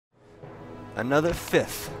another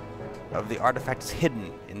fifth of the artifact is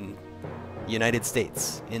hidden in United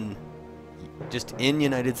States. Just in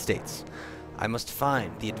United States. I must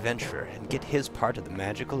find the adventurer and get his part of the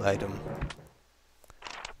magical item.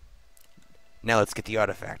 Now let's get the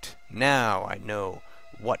artifact. Now I know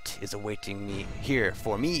what is awaiting me here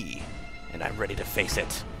for me, and I'm ready to face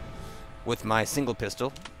it. With my single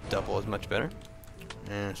pistol, double is much better.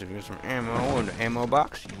 And should get some ammo in the ammo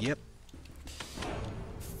box. Yep.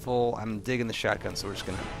 Full. I'm digging the shotgun, so we're just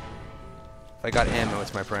gonna. If I got ammo,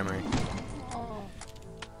 it's my primary.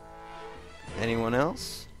 Anyone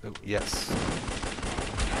else? Oh, yes.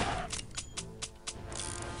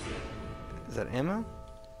 Is that ammo?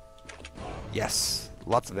 Yes.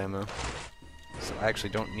 Lots of ammo. So I actually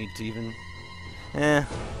don't need to even...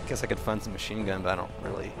 guess I could find some machine gun, but I don't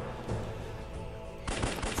really...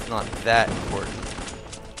 It's not that important.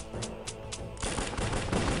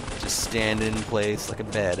 Just stand in place like a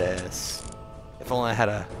badass. If only I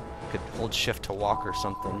had could hold shift to walk or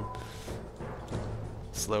something.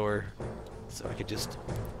 Slower. So I could just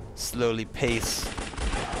slowly pace.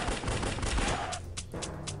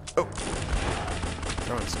 Oh!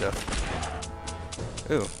 Throwing stuff.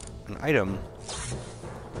 Ooh, an item.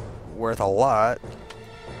 Worth a lot.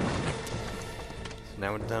 So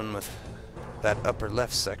now we're done with that upper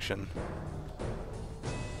left section.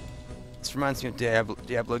 This reminds me of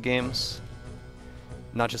Diablo games.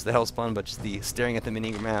 Not just the hellspawn, but just the staring at the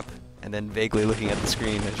mini-map and then vaguely looking at the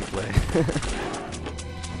screen as you play.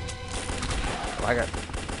 Well, I got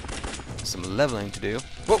some leveling to do.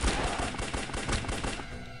 Whoa!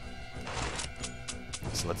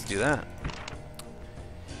 So let's do that.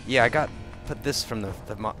 Yeah, I put this from the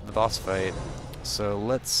boss fight. So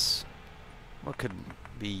let's... What could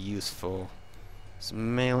be useful?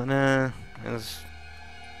 Some melee... Nah. Those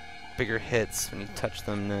bigger hits when you touch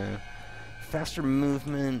them. Nah. Faster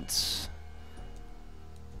movement.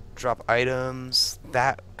 Drop items.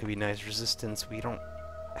 That could be nice. Resistance. We don't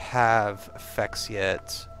have effects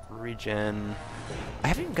yet. Regen. I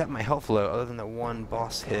haven't even got my health low other than the one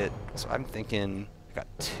boss hit. So I'm thinking I got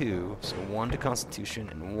 2. So 1 to Constitution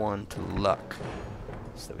and 1 to Luck.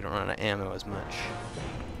 So that we don't run out of ammo as much.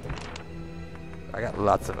 I got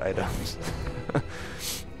lots of items.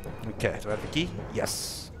 Okay, do I have the key?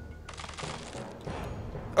 Yes.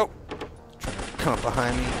 Oh! Trying to come up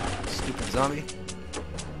behind me, stupid zombie.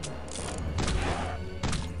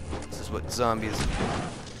 This is what zombies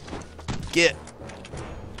get.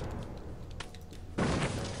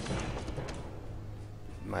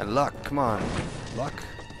 My luck, come on. Luck.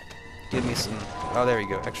 Give me some... Oh, there you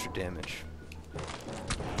go, extra damage.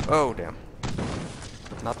 Oh, damn.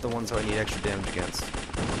 Not the ones I need extra damage against.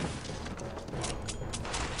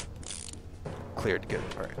 Cleared, good,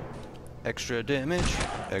 alright. Extra damage,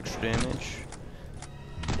 extra damage.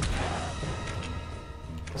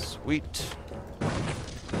 Sweet.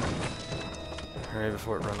 Hurry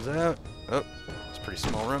before it runs out. Oh, it's a pretty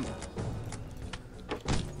small room.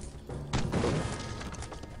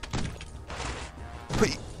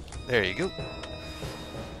 Whee! There you go.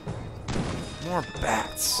 More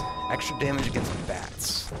bats. Extra damage against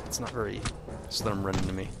bats. It's not very... Just let them run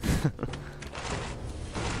into me.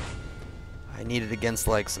 I need it against,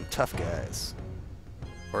 like, some tough guys.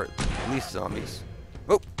 Or at least zombies.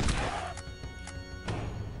 Oh!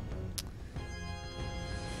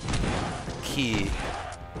 Key.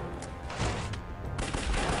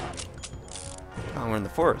 Oh, we're in the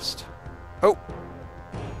forest. Oh!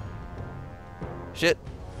 Shit.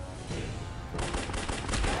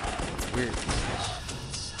 It's weird.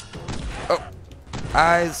 Oh!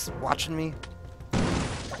 Eyes watching me.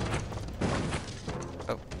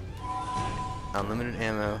 Oh. Unlimited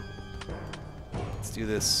ammo. Let's do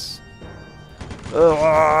this.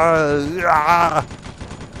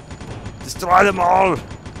 Destroy them all!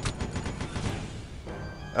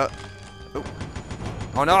 Oh.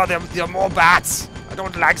 Oh no, there are more bats! I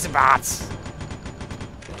don't like the bats!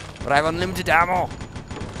 But I have unlimited ammo!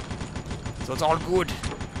 So it's all good.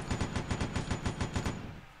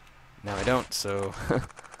 Now I don't, so...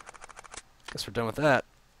 Guess we're done with that.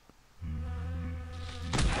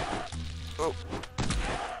 Oh!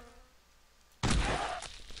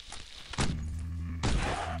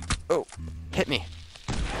 Oh! Hit me!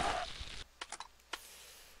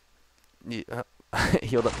 Yeah,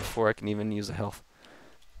 healed up before I can even use a health.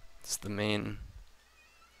 It's the main...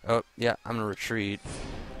 Oh, yeah, I'm gonna retreat.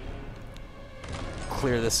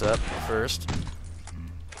 Clear this up first.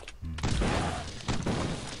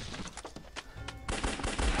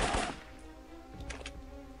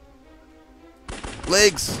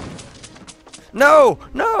 Legs! No!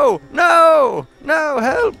 No! No! No!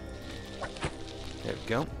 Help! There we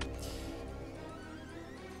go.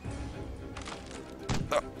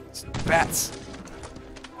 Oh, it's bats.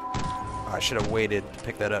 Oh, I should have waited to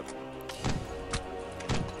pick that up.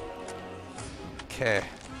 Okay.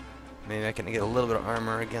 Maybe I can get a little bit of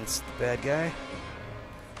armor against the bad guy.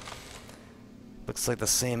 Looks like the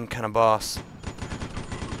same kind of boss,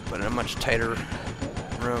 but in a much tighter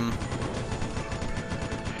room.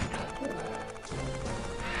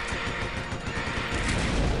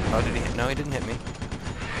 Oh, did he hit? No, he didn't hit me.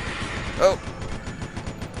 Oh!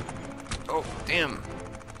 Oh, damn!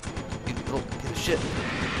 You little piece of shit.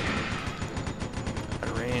 Out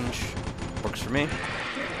of range. Works for me.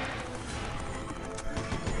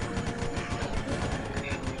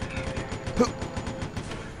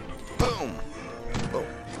 Boom! Oh.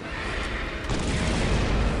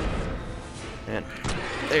 And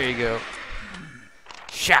there you go.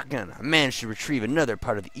 Shotgun! I managed to retrieve another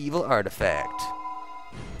part of the evil artifact.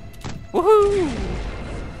 Woohoo!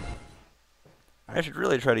 I should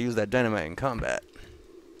really try to use that dynamite in combat.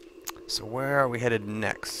 So where are we headed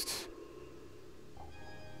next?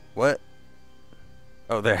 What?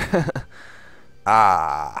 Oh, there.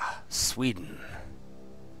 Ah, Sweden.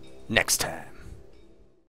 Next time.